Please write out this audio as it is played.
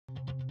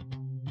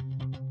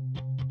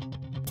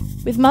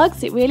With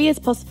Mugz, it really is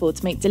possible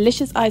to make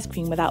delicious ice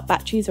cream without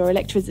batteries or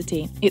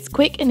electricity. It's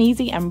quick and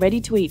easy and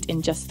ready to eat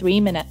in just 3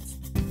 minutes.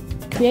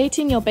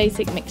 Creating your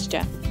basic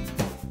mixture.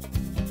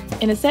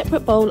 In a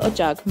separate bowl or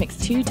jug, mix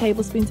 2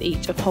 tablespoons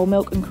each of whole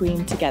milk and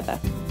cream together.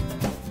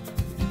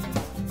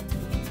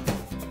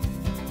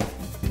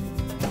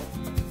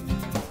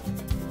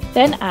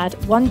 Then add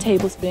 1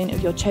 tablespoon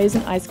of your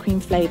chosen ice cream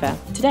flavour.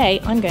 Today,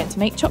 I'm going to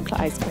make chocolate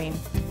ice cream.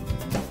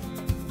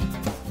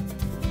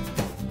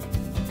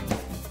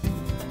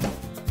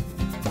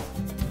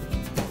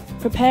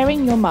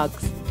 Preparing your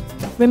mugs.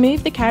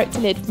 Remove the character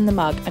lid from the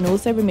mug and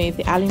also remove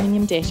the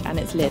aluminium dish and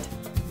its lid.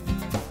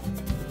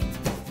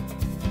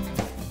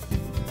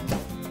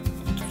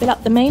 Fill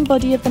up the main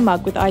body of the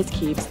mug with ice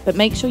cubes, but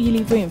make sure you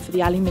leave room for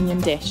the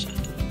aluminium dish.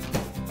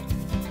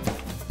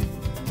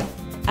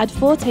 Add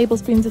 4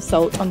 tablespoons of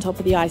salt on top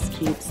of the ice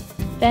cubes.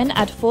 Then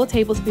add 4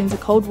 tablespoons of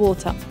cold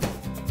water.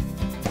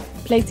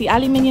 Place the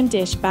aluminium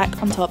dish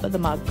back on top of the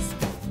mugs.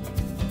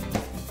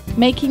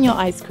 Making your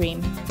ice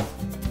cream.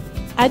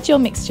 Add your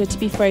mixture to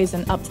be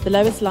frozen up to the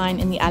lowest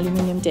line in the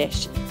aluminium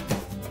dish.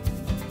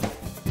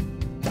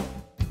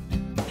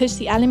 Push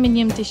the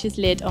aluminium dish's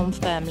lid on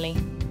firmly.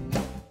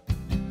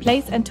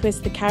 Place and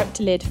twist the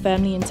character lid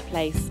firmly into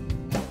place.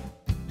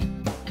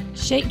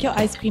 Shake your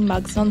ice cream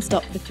mugs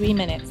non-stop for 3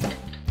 minutes.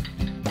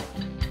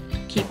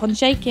 Keep on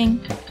shaking.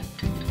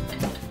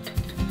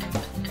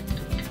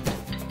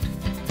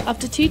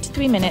 After 2 to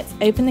 3 minutes,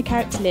 open the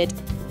character lid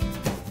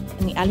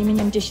and the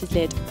aluminium dish's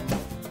lid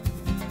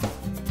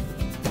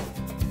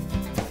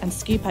and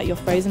scoop out your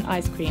frozen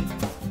ice cream.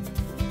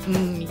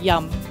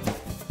 Yum!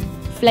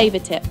 Flavour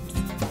tips.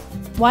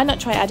 Why not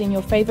try adding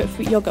your favourite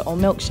fruit yogurt or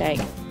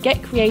milkshake?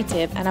 Get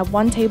creative and add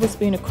 1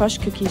 tablespoon of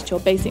crushed cookies to your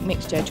basic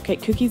mixture to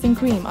create cookies and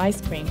cream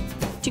ice cream.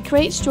 To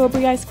create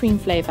strawberry ice cream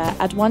flavour,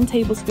 add 1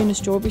 tablespoon of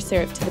strawberry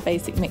syrup to the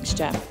basic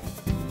mixture.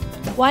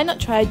 Why not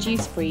try a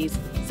juice freeze?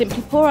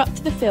 Simply pour up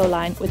to the fill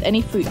line with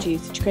any fruit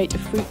juice to create a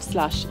fruit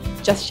slush.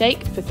 Just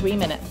shake for 3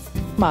 minutes.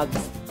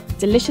 Mugz.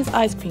 Delicious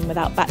ice cream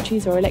without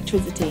batteries or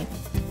electricity.